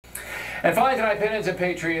And finally tonight, Pinheads and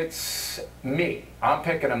Patriots, me. I'm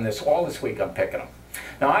picking them all this week, I'm picking them.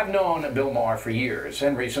 Now, I've known Bill Maher for years,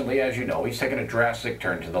 and recently, as you know, he's taken a drastic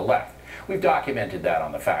turn to the left. We've documented that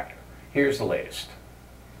on The Factor. Here's the latest.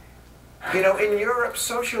 You know, in Europe,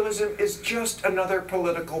 socialism is just another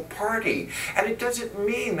political party. And it doesn't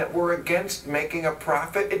mean that we're against making a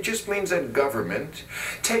profit. It just means that government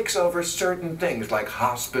takes over certain things like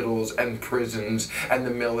hospitals and prisons and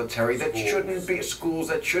the military that shouldn't be schools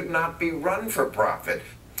that should not be run for profit.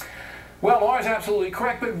 Well, Maher's absolutely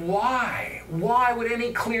correct, but why? Why would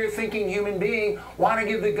any clear-thinking human being want to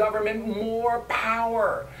give the government more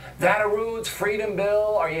power? That erodes freedom,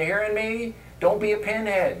 Bill. Are you hearing me? Don't be a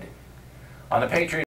pinhead. On the Patriot